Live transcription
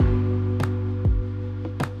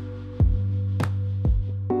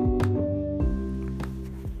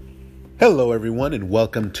Hello, everyone, and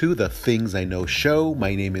welcome to the Things I Know show.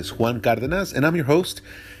 My name is Juan Cardenas, and I'm your host.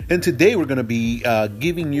 And today we're going to be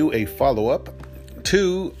giving you a follow-up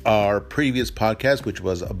to our previous podcast, which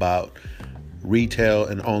was about retail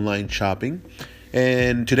and online shopping.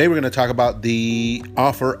 And today we're going to talk about the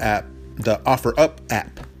OfferUp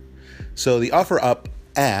app. So the OfferUp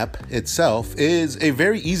app itself is a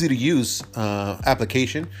very easy to use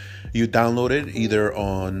application. You download it either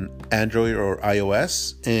on Android or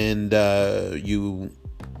iOS, and you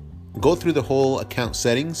go through the whole account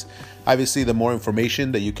settings. Obviously, the more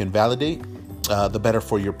information that you can validate, the better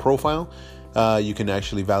for your profile. You can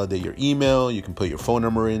actually validate your email. You can put your phone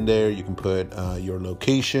number in there. You can put your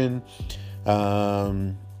location.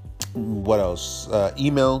 What else?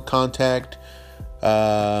 Email, contact.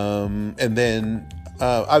 And then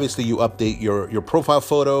obviously you update your profile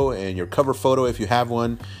photo and your cover photo if you have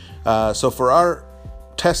one. So for our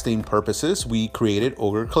testing purposes, we created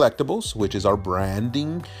Ogre Collectibles, which is our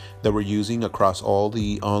branding that we're using across all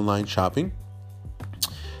the online shopping.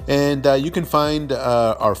 And you can find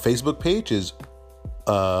our Facebook page is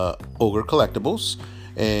Ogre Collectibles.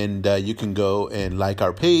 And you can go and like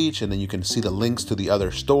our page, and then you can see the links to the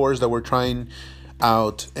other stores that we're trying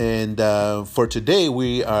out. And for today,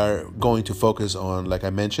 we are going to focus on, like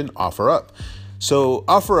I mentioned, OfferUp. So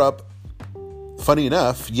OfferUp, funny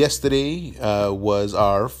enough, yesterday was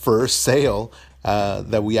our first sale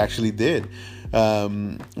that we actually did.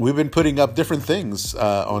 We've been putting up different things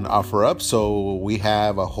on OfferUp. So we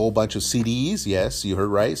have a whole bunch of CDs. Yes, you heard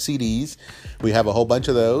right, CDs. We have a whole bunch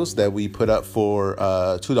of those that we put up for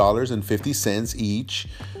 $2.50 each.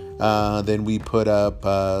 Then we put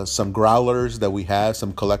up some growlers that we have,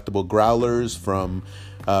 some collectible growlers from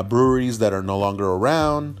breweries that are no longer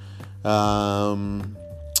around.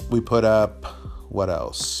 We put up, what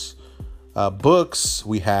else? Books.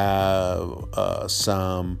 We have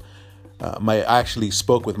some. I actually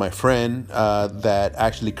spoke with my friend that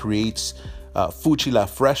actually creates Fuchila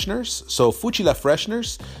Fresheners. So Fuchila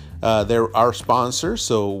Fresheners, they're our sponsor.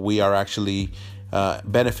 So we are actually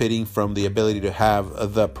benefiting from the ability to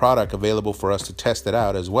have the product available for us to test it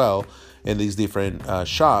out as well in these different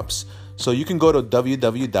shops. So you can go to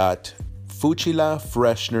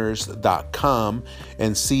www.fuchilafresheners.com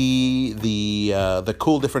and see the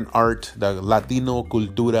cool different art, the Latino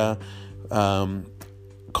Cultura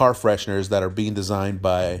car fresheners that are being designed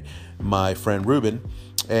by my friend Ruben.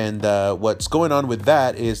 And what's going on with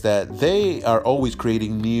that is that they are always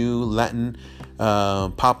creating new Latin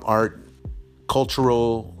pop art,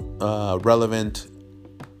 cultural relevant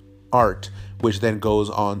art, which then goes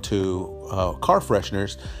on to car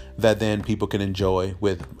fresheners that then people can enjoy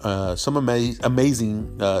with some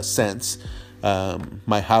amazing scents.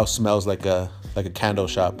 My house smells like a candle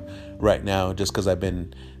shop right now, just because I've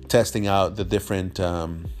been testing out the different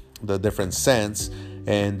scents.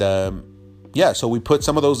 And so we put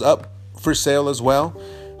some of those up for sale as well,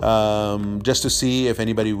 just to see if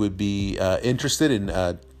anybody would be interested in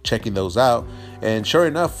checking those out. And sure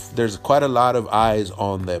enough, there's quite a lot of eyes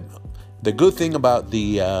on them. The good thing about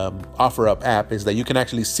the OfferUp app is that you can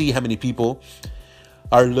actually see how many people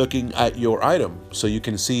are looking at your item. So you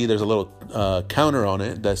can see there's a little counter on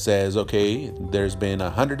it that says, okay, there's been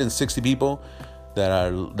 160 people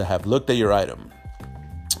that have looked at your item.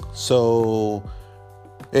 So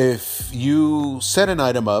if you set an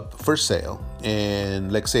item up for sale,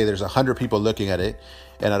 and let's say there's 100 people looking at it,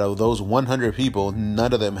 and out of those 100 people,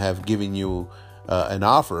 none of them have given you an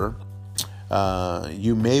offer,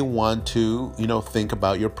 you may want to, think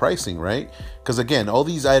about your pricing, right? Because again, all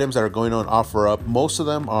these items that are going on OfferUp, most of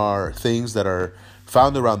them are things that are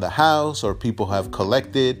found around the house, or people have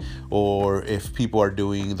collected, or if people are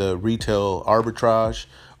doing the retail arbitrage,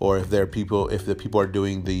 or if the people are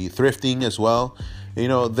doing the thrifting as well,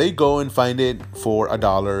 they go and find it for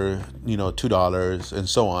 $1, $2, and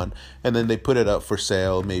so on, and then they put it up for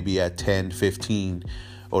sale maybe at 10, 15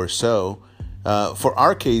 or so. For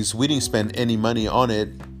our case, we didn't spend any money on it,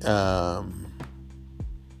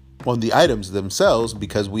 on the items themselves,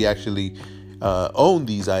 because we actually own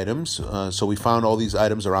these items. So we found all these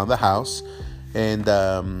items around the house,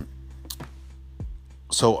 and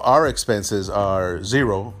so our expenses are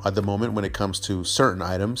zero at the moment when it comes to certain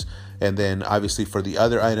items. And then obviously for the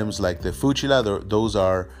other items like the Fuchila, those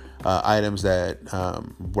are items that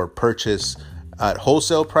were purchased at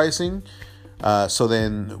wholesale pricing. So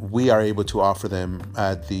then we are able to offer them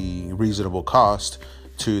at the reasonable cost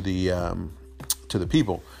to the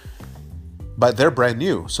people. But they're brand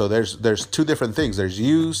new. So there's two different things. There's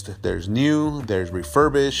used, there's new, there's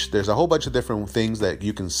refurbished. There's a whole bunch of different things that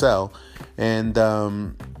you can sell. And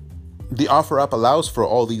the OfferUp allows for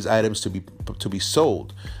all these items to be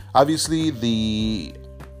sold. Obviously, the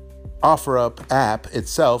OfferUp app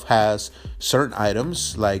itself has certain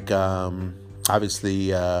items like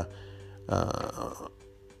obviously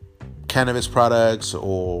cannabis products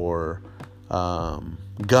or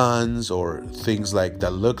guns or things like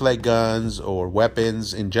that look like guns or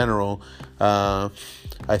weapons in general. I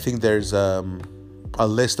think there's a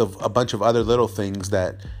list of a bunch of other little things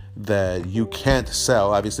that you can't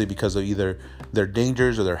sell, obviously, because of either their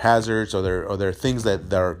dangers or their hazards or their things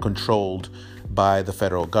that are controlled by the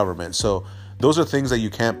federal government. So those are things that you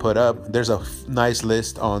can't put up. There's a nice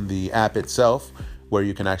list on the app itself where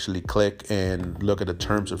you can actually click and look at the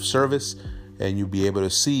terms of service, and you'll be able to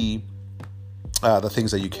see the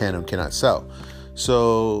things that you can and cannot sell.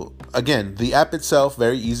 So again, the app itself,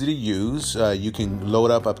 very easy to use. You can load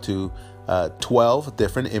up to 12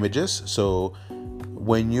 different images. So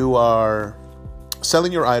when you are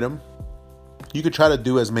selling your item, you could try to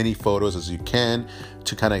do as many photos as you can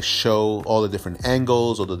to kind of show all the different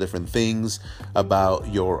angles or the different things about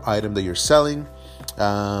your item that you're selling.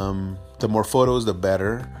 The more photos, the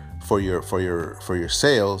better for your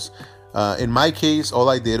sales. In my case, all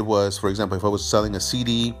I did was, for example, if I was selling a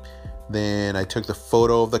CD, then I took the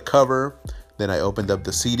photo of the cover, then I opened up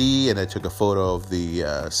the CD and I took a photo of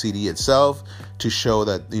the CD itself to show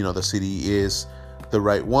that, the CD is the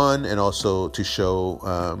right one, and also to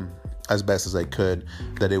show as best as I could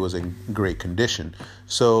that it was in great condition.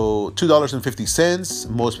 So $2.50.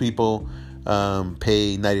 Most people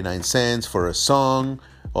pay 99 cents for a song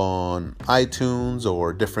on iTunes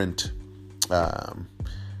or different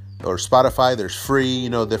or Spotify. There's free,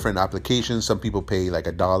 different applications. Some people pay like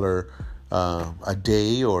 $1 a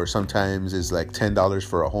day, or sometimes it's like $10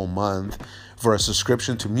 for a whole month for a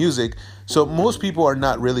subscription to music. So most people are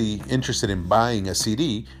not really interested in buying a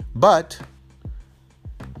CD, but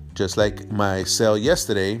just like my sale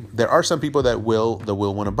yesterday, there are some people that will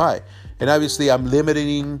want to buy. And obviously I'm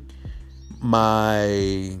limiting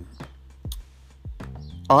my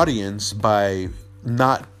audience by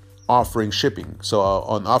not offering shipping. So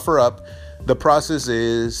on OfferUp, the process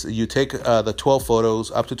is you take the 12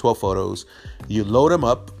 photos, up to 12 photos, you load them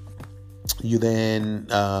up, you then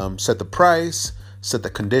set the price, set the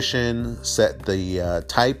condition, set the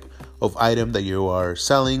type of item that you are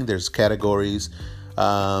selling. There's categories.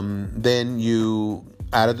 Then you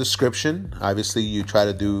add a description. Obviously, you try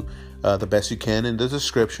to do the best you can in the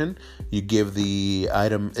description. You give the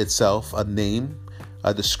item itself a name,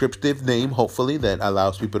 a descriptive name, hopefully, that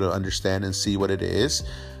allows people to understand and see what it is.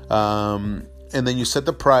 And then you set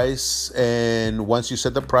the price. And once you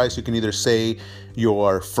set the price, you can either say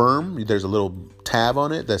you're firm. There's a little tab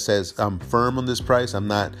on it that says, I'm firm on this price. I'm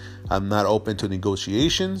not open to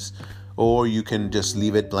negotiations. Or you can just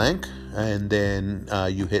leave it blank, and then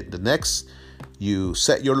you hit the next. You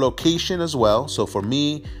set your location as well. So for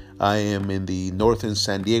me, I am in the northern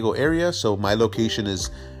San Diego area, so my location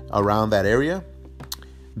is around that area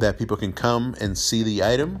that people can come and see the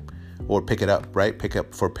item or pick it up, right?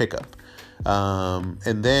 Pickup.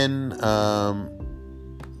 And then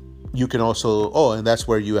you can also, and that's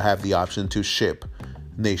where you have the option to ship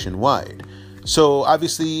nationwide. So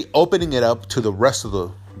obviously opening it up to the rest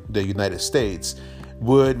of the United States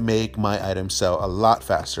would make my item sell a lot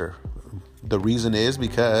faster. The reason is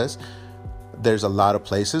because there's a lot of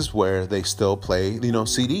places where they still play,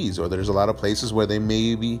 CDs, or there's a lot of places where they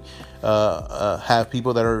maybe have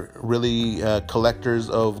people that are really collectors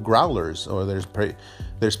of growlers, or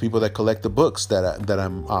there's people that collect the books that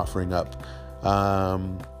I'm offering up.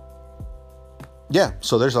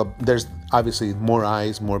 So there's obviously more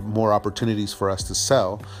eyes, more opportunities for us to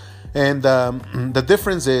sell. And the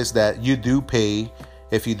difference is that you do pay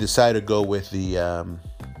if you decide to go with the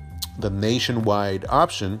nationwide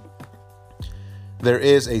option. There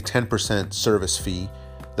is a 10% service fee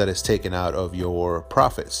that is taken out of your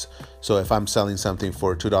profits. So if I'm selling something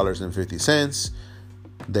for $2.50,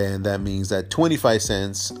 then that means that 25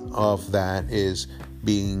 cents of that is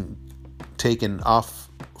being taken off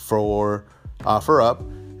for OfferUp,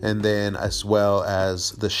 and then as well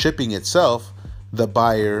as the shipping itself, the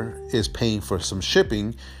buyer is paying for some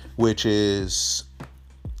shipping, which is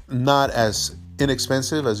not as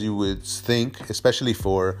inexpensive as you would think, especially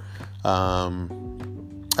for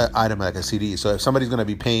an item like a CD. So if somebody's going to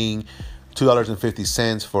be paying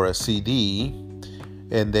 $2.50 for a CD,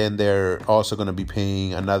 and then they're also going to be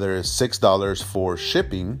paying another $6 for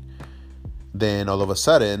shipping, then all of a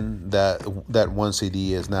sudden that one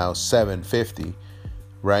CD is now $7.50,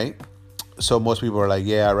 right? So most people are like,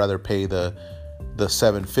 yeah, I'd rather pay the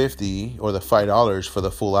 $7.50 or the $5 for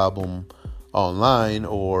the full album online,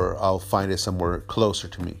 or I'll find it somewhere closer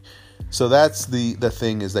to me. So that's the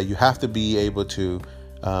thing, is that you have to be able to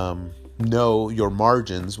know your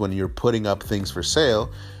margins when you're putting up things for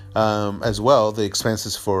sale. As well, the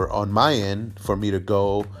expenses on my end for me to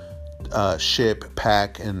go ship,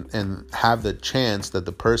 pack, and have the chance that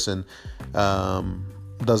the person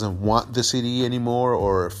doesn't want the CD anymore,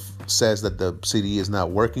 or says that the CD is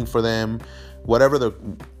not working for them, whatever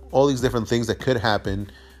all these different things that could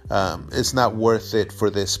happen, it's not worth it for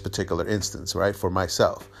this particular instance, right? For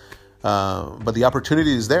myself. But the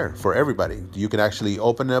opportunity is there for everybody. You can actually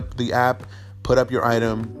open up the app, put up your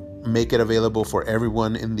item, make it available for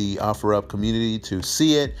everyone in the OfferUp community to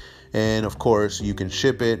see it. And of course, you can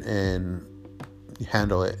ship it and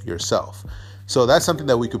handle it yourself. So that's something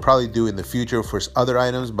that we could probably do in the future for other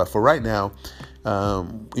items. But for right now,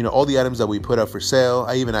 all the items that we put up for sale,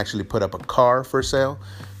 I even actually put up a car for sale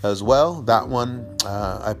as well. That one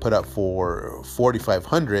I put up for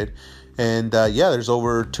 $4,500. And there's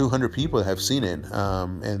over 200 people that have seen it.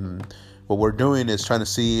 And what we're doing is trying to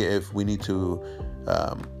see if we need to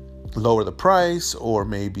lower the price or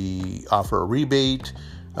maybe offer a rebate.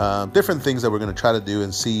 Different things that we're going to try to do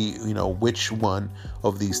and see, which one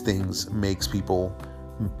of these things makes people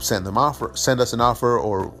send us an offer,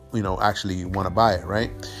 or, actually want to buy it,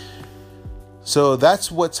 right? So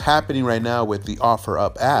that's what's happening right now with the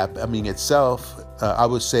OfferUp app. I mean, itself, I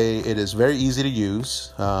would say it is very easy to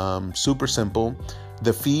use, super simple.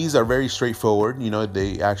 The fees are very straightforward.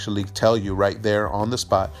 They actually tell you right there on the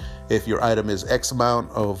spot if your item is X amount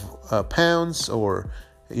of pounds, or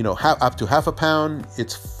up to half a pound,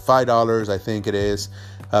 it's $5, I think it is.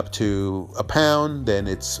 Up to a pound, then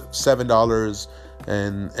it's $7,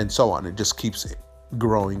 and so on. It just keeps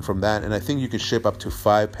growing from that. And I think you can ship up to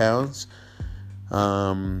 5 pounds.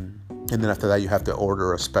 And then after that, you have to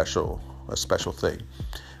order a special thing.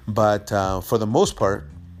 But for the most part,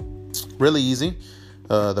 really easy.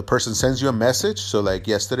 The person sends you a message. So like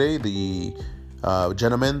yesterday, the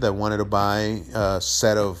gentleman that wanted to buy a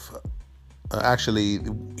set of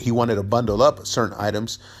he wanted to bundle up certain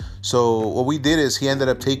items. So what we did is he ended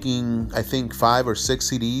up taking, I think, 5 or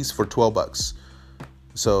 6 CDs for $12.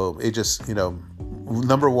 So it just,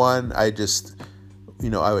 number one, I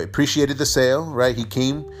appreciated the sale, right? He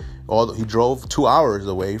drove 2 hours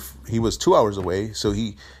away. He was 2 hours away. So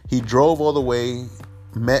he drove all the way,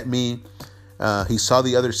 met me. He saw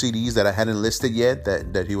the other CDs that I hadn't listed yet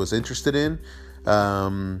that he was interested in.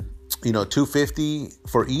 $250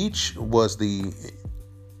 for each was the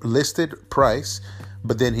listed price,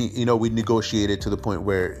 but then we negotiated to the point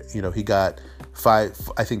where, he got 6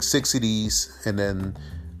 CDs and then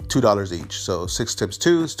 $2 each. So 6 times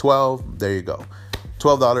 2 is 12. There you go.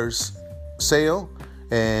 $12 sale.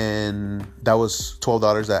 And that was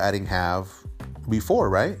 $12 that I didn't have before,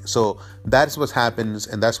 right? So that's what happens.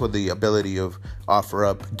 And that's what the ability of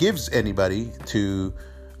OfferUp gives anybody to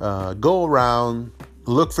go around,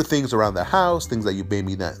 look for things around the house, things that you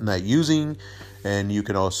maybe not using. And you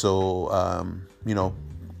can also,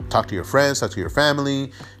 talk to your friends, talk to your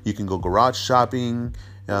family. You can go garage shopping.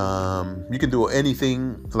 You can do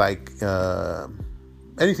anything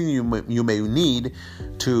anything you may need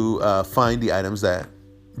to find the items that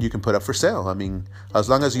you can put up for sale. I mean, as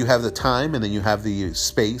long as you have the time and then you have the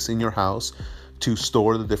space in your house to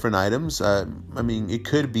store the different items, it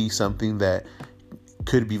could be something that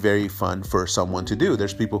could be very fun for someone to do.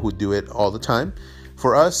 There's people who do it all the time.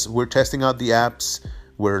 For us, we're testing out the apps.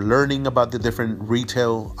 We're learning about the different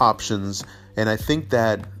retail options. And I think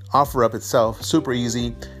that OfferUp itself, super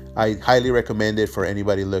easy. I highly recommend it for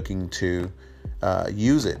anybody looking to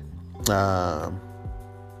use it.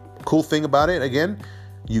 Cool thing about it, again,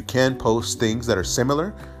 you can post things that are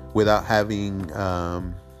similar without having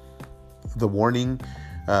the warning.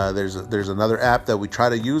 There's another app that we try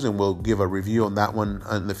to use, and we'll give a review on that one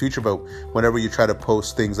in the future. But whenever you try to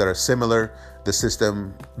post things that are similar, the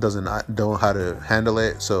system doesn't know how to handle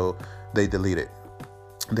it, so they delete it.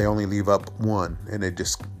 They only leave up one, and it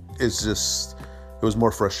was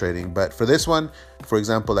more frustrating. But for this one, for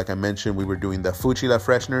example, like I mentioned, we were doing the Fuchila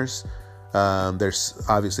fresheners. There's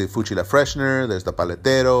obviously Fuchila freshener. There's the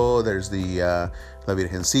Paletero. There's the La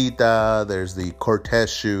Virgencita. There's the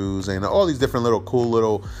Cortez shoes, and all these different little cool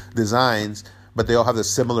little designs. But they all have a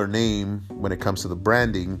similar name when it comes to the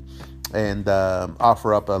branding. And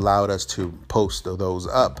OfferUp allowed us to post those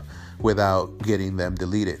up without getting them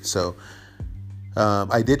deleted. So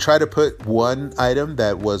I did try to put one item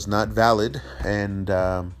that was not valid, and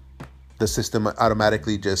the system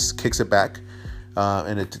automatically just kicks it back.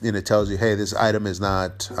 And it tells you, hey, this item is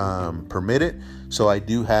not permitted. So I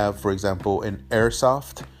do have, for example, an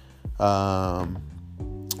airsoft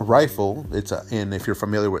rifle. And if you're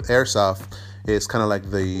familiar with airsoft, it's kind of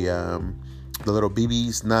like the the little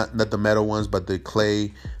BBs, not the metal ones, but the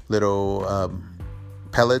clay little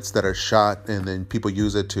pellets that are shot, and then people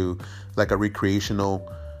use it to like a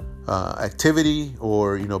recreational activity,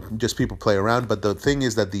 or just people play around. But the thing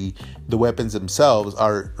is that the weapons themselves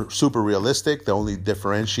are super realistic. The only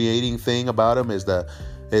differentiating thing about them is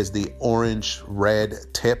the orange red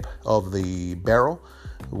tip of the barrel,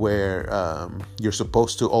 where you're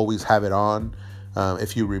supposed to always have it on.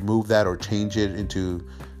 If you remove that or change it into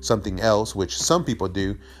something else, which some people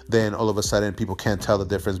do, then all of a sudden people can't tell the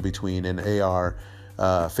difference between an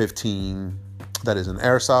AR-15 that is an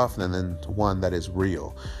airsoft and then one that is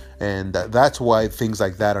real. And that's why things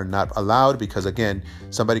like that are not allowed, because again,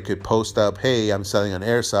 somebody could post up, hey, I'm selling an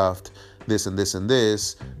airsoft, this and this and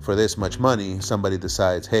this for this much money. Somebody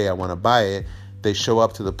decides, hey, I want to buy it. They show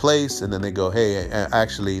up to the place and then they go, hey,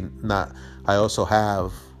 actually not. I also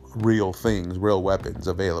have real things, real weapons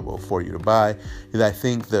available for you to buy. And I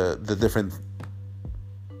think the different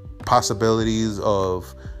possibilities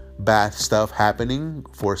of bad stuff happening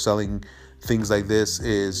for selling things like this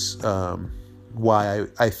is why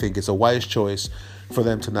I think it's a wise choice for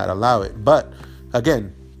them to not allow it. But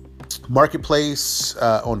again, Marketplace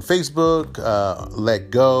on Facebook,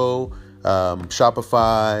 LetGo,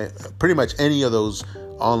 Shopify, pretty much any of those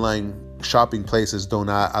online shopping places do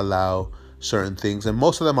not allow certain things, and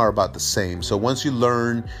most of them are about the same. So once you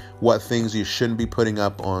learn what things you shouldn't be putting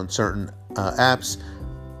up on certain apps,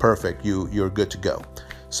 perfect, you're good to go.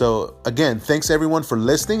 So again, thanks everyone for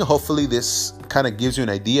listening. Hopefully this kind of gives you an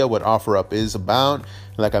idea what OfferUp is about.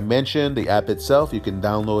 Like I mentioned, the app itself, you can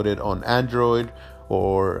download it on Android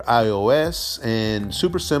or iOS, and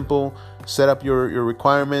super simple. Set up your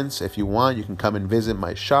requirements. If you want, you can come and visit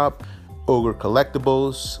my shop, Ogre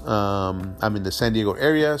Collectibles. I'm in the San Diego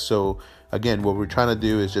area, so again, what we're trying to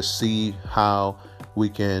do is just see how we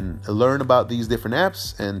can learn about these different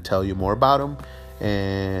apps and tell you more about them.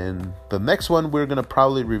 And the next one we're going to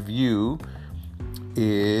probably review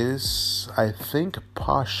is, I think,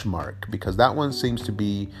 Poshmark, because that one seems to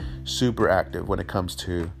be super active when it comes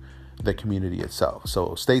to the community itself.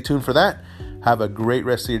 So stay tuned for that. Have a great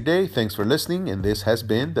rest of your day. Thanks for listening. And this has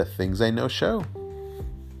been the Things I Know Show.